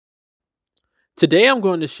Today, I'm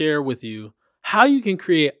going to share with you how you can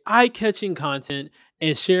create eye-catching content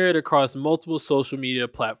and share it across multiple social media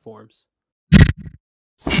platforms.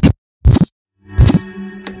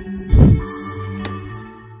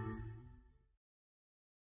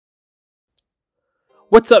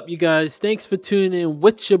 What's up, you guys? Thanks for tuning in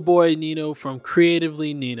with your boy Nino from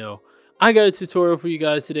Creatively Nino. I got a tutorial for you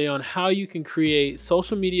guys today on how you can create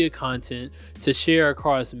social media content to share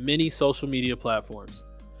across many social media platforms.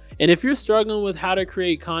 And if you're struggling with how to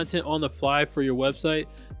create content on the fly for your website,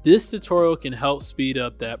 this tutorial can help speed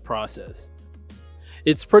up that process.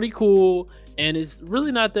 It's pretty cool and it's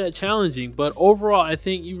really not that challenging, but overall I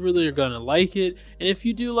think you really are gonna like it. And if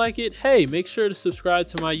you do like it, hey, make sure to subscribe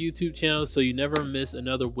to my YouTube channel so you never miss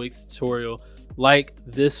another Wix tutorial like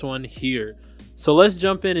this one here. So let's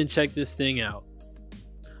jump in and check this thing out.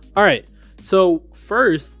 All right, so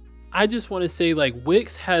first, I just want to say, like,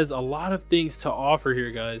 Wix has a lot of things to offer here,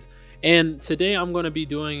 guys. And today I'm going to be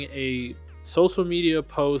doing a social media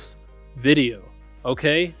post video,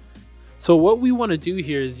 okay? So what we want to do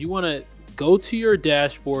here is you want to go to your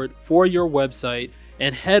dashboard for your website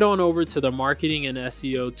and head on over to the marketing and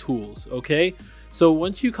SEO tools, okay? So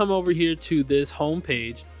once you come over here to this home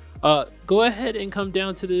page, go ahead and come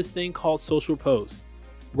down to this thing called social posts.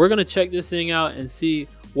 We're going to check this thing out and see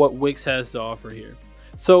what Wix has to offer here.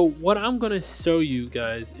 So what I'm going to show you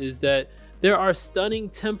guys is that there are stunning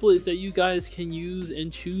templates that you guys can use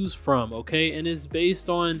and choose from, okay? And it's based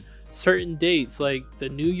on certain dates like the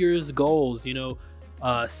New Year's goals, you know,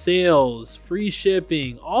 sales, free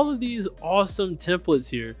shipping, all of these awesome templates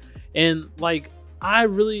here. And like, I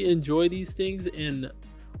really enjoy these things, and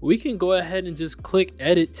we can go ahead and just click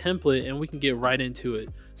edit template and we can get right into it.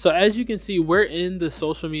 So as you can see, we're in the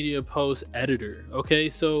social media post editor, okay?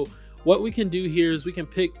 So what we can do here is we can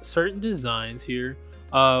pick certain designs here,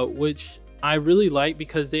 which I really like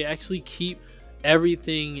because they actually keep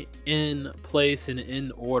everything in place and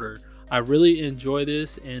in order. I really enjoy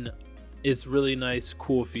this, and it's really nice,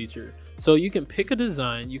 cool feature. So you can pick a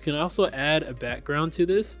design. You can also add a background to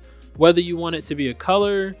this, whether you want it to be a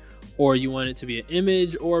color or you want it to be an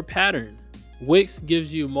image or a pattern. Wix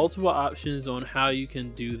gives you multiple options on how you can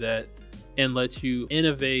do that and lets you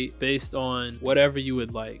innovate based on whatever you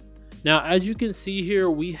would like. Now, as you can see here,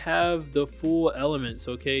 we have the full elements,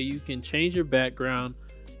 okay? You can change your background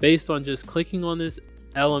based on just clicking on this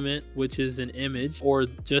element, which is an image or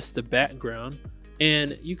just the background.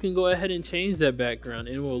 And you can go ahead and change that background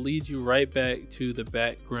and it will lead you right back to the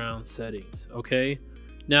background settings, okay?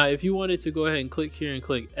 Now, if you wanted to go ahead and click here and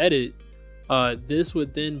click edit, this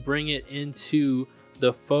would then bring it into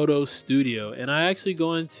the photo studio. And I actually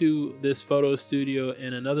go into this photo studio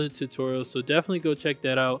in another tutorial, so definitely go check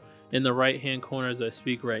that out in the right hand corner as I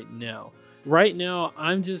speak right now. Right now,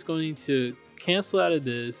 I'm just going to cancel out of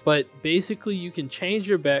this, but basically you can change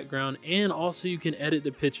your background and also you can edit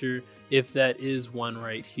the picture if that is one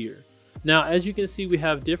right here. Now, as you can see, we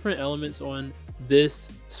have different elements on this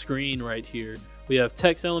screen right here. We have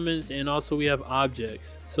text elements and also we have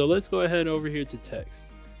objects. So let's go ahead over here to text.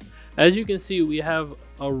 As you can see, we have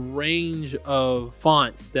a range of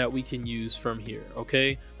fonts that we can use from here,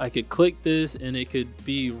 okay? I could click this and it could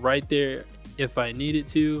be right there if I needed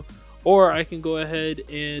to, or I can go ahead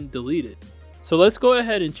and delete it. So let's go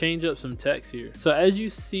ahead and change up some text here. So as you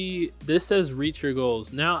see, this says reach your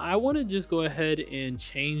goals. Now I want to just go ahead and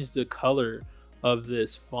change the color of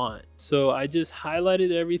this font. So I just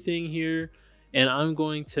highlighted everything here and I'm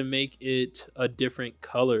going to make it a different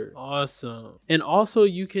color. Awesome. And also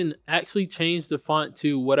you can actually change the font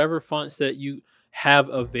to whatever fonts that you have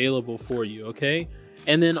available for you, okay?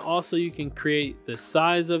 And then also you can create the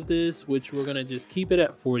size of this, which we're gonna just keep it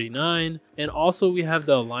at 49. And also we have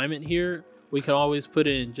the alignment here. We can always put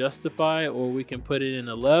it in justify, or we can put it in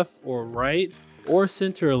the left or right or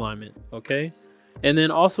center alignment, okay? And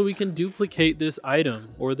then also we can duplicate this item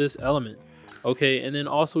or this element. Okay, and then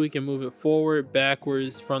also we can move it forward,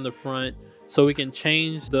 backwards, from the front, so we can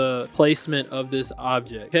change the placement of this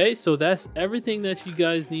object. Okay, so that's everything that you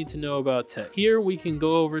guys need to know about text. Here we can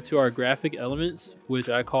go over to our graphic elements, which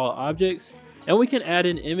I call objects, and we can add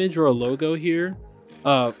an image or a logo here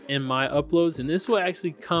in my uploads, and this will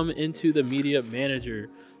actually come into the media manager.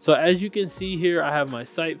 So as you can see here, I have my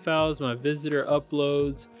site files, my visitor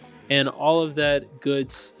uploads, and all of that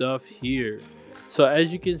good stuff here. So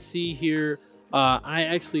as you can see here, I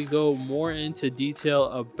actually go more into detail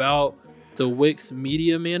about the Wix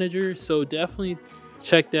Media Manager. So definitely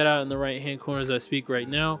check that out in the right hand corner as I speak right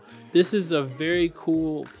now. This is a very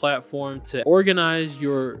cool platform to organize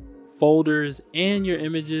your folders and your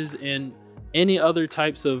images and any other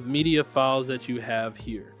types of media files that you have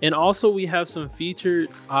here. And also we have some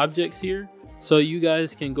featured objects here. So you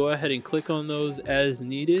guys can go ahead and click on those as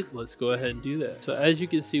needed. Let's go ahead and do that. So as you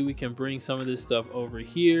can see, we can bring some of this stuff over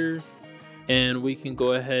here, and we can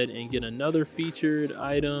go ahead and get another featured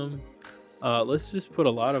item. Let's just put a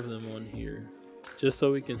lot of them on here, just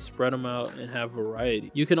so we can spread them out and have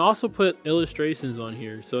variety. You can also put illustrations on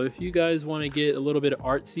here. So if you guys want to get a little bit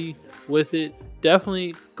artsy with it,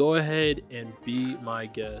 definitely go ahead and be my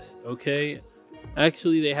guest, okay?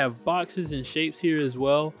 Actually, they have boxes and shapes here as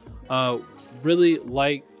well. Really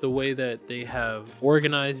like the way that they have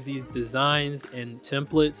organized these designs and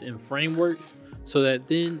templates and frameworks, so that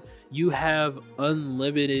then you have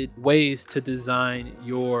unlimited ways to design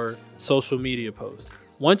your social media posts.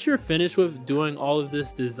 Once you're finished with doing all of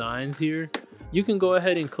this designs here, you can go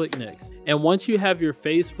ahead and click next. And once you have your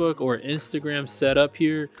Facebook or Instagram set up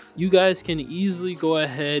here, you guys can easily go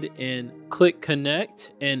ahead and click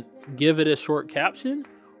connect and give it a short caption.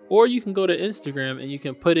 Or you can go to Instagram and you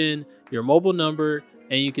can put in your mobile number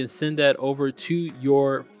and you can send that over to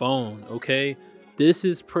your phone, okay? This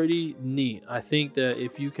is pretty neat. I think that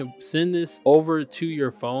if you can send this over to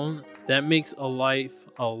your phone, that makes life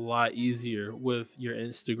a lot easier with your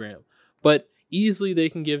Instagram. But easily they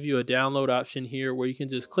can give you a download option here where you can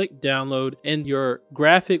just click download and your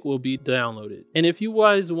graphic will be downloaded. And if you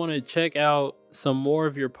guys want to check out some more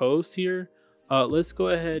of your posts here, let's go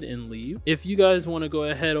ahead and leave. If you guys want to go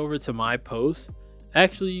ahead over to my post,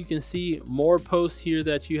 actually you can see more posts here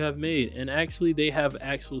that you have made, and actually they have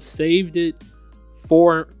actually saved it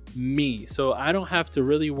for me, so I don't have to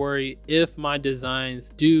really worry if my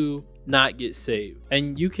designs do not get saved.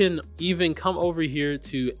 And you can even come over here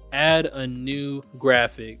to add a new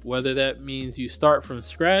graphic, whether that means you start from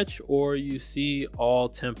scratch or you see all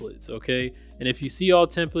templates, okay? And if you see all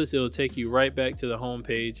templates, it'll take you right back to the home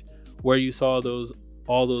page where you saw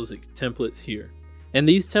all those templates here. And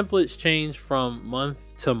these templates change from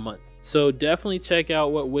month to month. So definitely check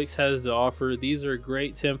out what Wix has to offer. These are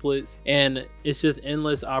great templates, and it's just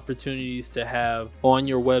endless opportunities to have on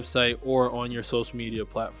your website or on your social media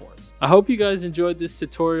platforms. I hope you guys enjoyed this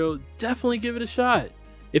tutorial. Definitely give it a shot.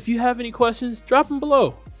 If you have any questions, drop them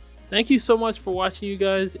below. Thank you so much for watching, you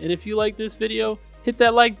guys. And if you like this video, hit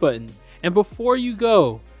that like button. And before you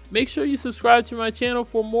go, make sure you subscribe to my channel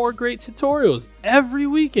for more great tutorials every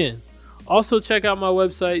weekend. Also check out my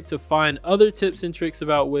website to find other tips and tricks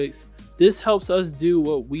about Wix. This helps us do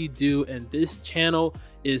what we do, and this channel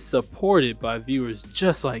is supported by viewers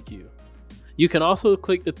just like you. You can also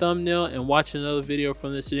click the thumbnail and watch another video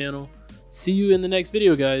from this channel. See you in the next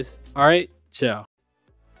video, guys. All right, ciao.